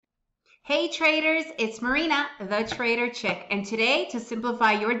Hey traders, it's Marina, the Trader Chick, and today to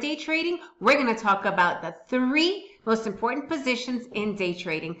simplify your day trading, we're going to talk about the 3 most important positions in day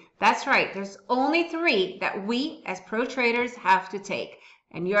trading. That's right, there's only 3 that we as pro traders have to take,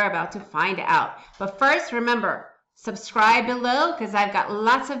 and you're about to find out. But first, remember, subscribe below because I've got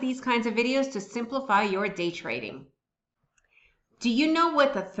lots of these kinds of videos to simplify your day trading. Do you know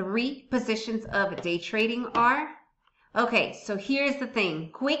what the 3 positions of day trading are? Okay, so here's the thing.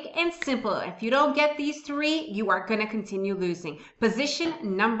 Quick and simple. If you don't get these 3, you are going to continue losing. Position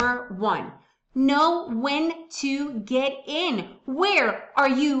number 1. Know when to get in. Where are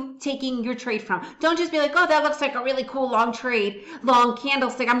you taking your trade from? Don't just be like, oh, that looks like a really cool long trade, long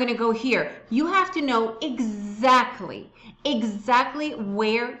candlestick. I'm going to go here. You have to know exactly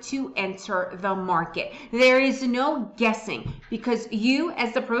where to enter the market. There is no guessing because you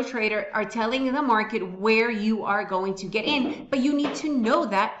as the pro trader are telling the market where you are going to get in, but you need to know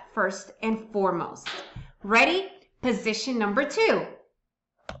that first and foremost. Ready? Position number 2.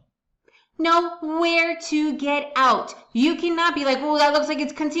 Know where to get out. You cannot be like, oh, that looks like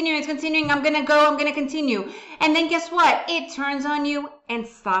it's continuing, I'm gonna continue. And then guess what? It turns on you and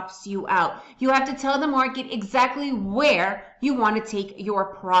stops you out. You have to tell the market exactly where you want to take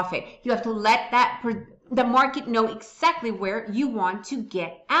your profit. You have to let the market know exactly where you want to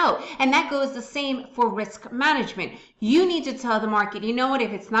get out. And that goes the same for risk management. You need to tell the market, you know what,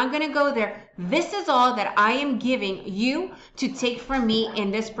 if it's not going to go there, this is all that I am giving you to take from me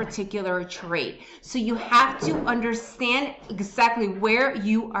in this particular trade. So you have to understand exactly where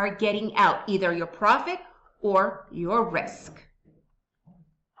you are getting out, either your profit or your risk.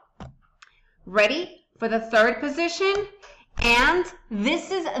 Ready for the 3rd position? And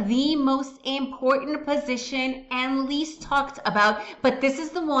this is the most important position and least talked about, but this is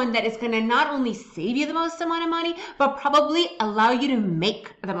the one that is going to not only save you the most amount of money, but probably allow you to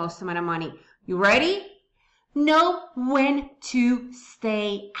make the most amount of money. You ready? Know when to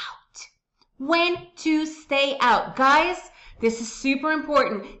stay out. When to stay out. Guys, this is super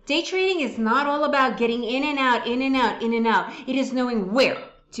important. Day trading is not all about getting in and out, in and out, in and out. It is knowing where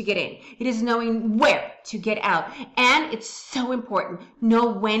to get in. It is knowing where to get out. And it's so important.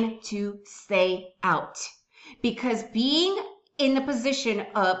 Know when to stay out. Because being in the position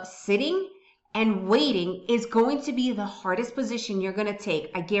of sitting and waiting is going to be the hardest position you're going to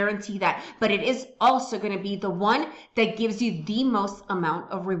take. I guarantee that. But it is also going to be the one that gives you the most amount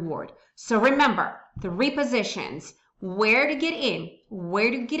of reward. So remember, 3 positions: where to get in,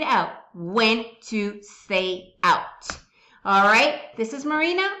 where to get out, when to stay out. All right, this is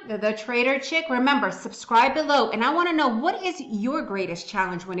Marina, the Trader Chick. Remember, subscribe below. And I want to know, what is your greatest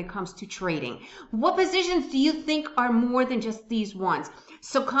challenge when it comes to trading? What positions do you think are more than just these ones?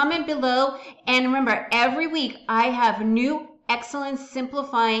 So comment below. And remember, every week I have new, excellent,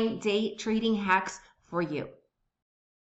 simplifying day trading hacks for you.